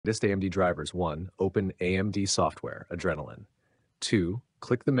Latest AMD drivers. 1. Open AMD Software, Adrenalin. 2.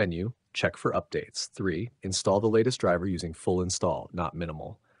 Click the menu, check for updates. 3. Install the latest driver using full install, not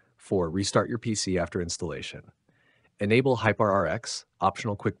minimal. 4. Restart your PC after installation. Enable HyperRX,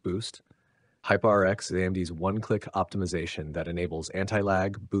 optional quick boost. HyperRX is AMD's one-click optimization that enables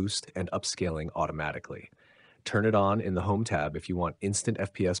anti-lag, boost, and upscaling automatically. Turn it on in the Home tab if you want instant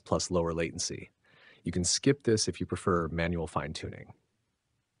FPS plus lower latency. You can skip this if you prefer manual fine-tuning.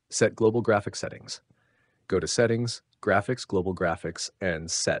 Set global graphics settings. Go to Settings, Graphics, Global Graphics, and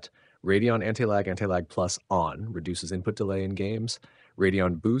set Radeon Anti-Lag Plus on, reduces input delay in games.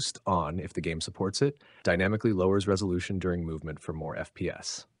 Radeon Boost on if the game supports it, dynamically lowers resolution during movement for more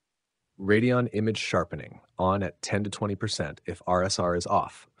FPS. Radeon Image Sharpening on at 10 to 20% if RSR is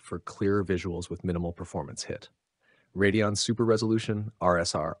off for clearer visuals with minimal performance hit. Radeon Super Resolution,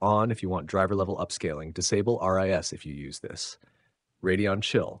 RSR on if you want driver level upscaling, disable RIS if you use this. Radeon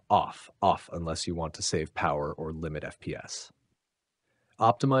Chill, off unless you want to save power or limit FPS.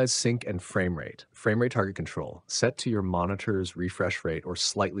 Optimize sync and frame rate target control, set to your monitor's refresh rate or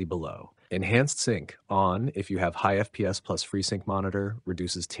slightly below. Enhanced sync, on if you have high FPS plus FreeSync monitor,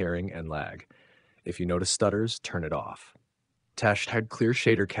 reduces tearing and lag. If you notice stutters, turn it off. Hashtag clear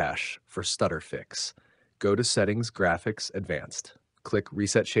shader cache for stutter fix. Go to Settings, Graphics, Advanced. Click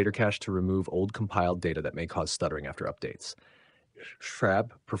Reset Shader Cache to remove old compiled data that may cause stuttering after updates.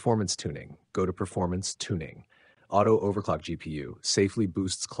 Shrab Performance Tuning. Go to Performance Tuning. Auto Overclock GPU safely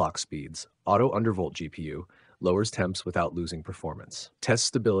boosts clock speeds. Auto Undervolt GPU lowers temps without losing performance. Test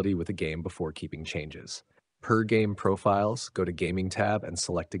stability with a game before keeping changes. Per game profiles, go to Gaming tab and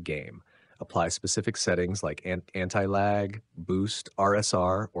select a game. Apply specific settings like anti-lag, boost,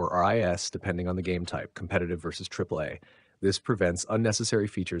 RSR, or RIS depending on the game type, competitive versus AAA. This prevents unnecessary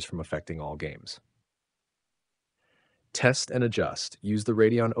features from affecting all games. Test and adjust. Use the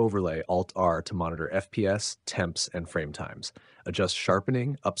Radeon overlay Alt-R to monitor FPS, temps, and frame times. Adjust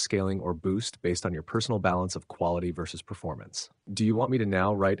sharpening, upscaling, or boost based on your personal balance of quality versus performance. Do you want me to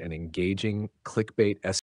now write an engaging clickbait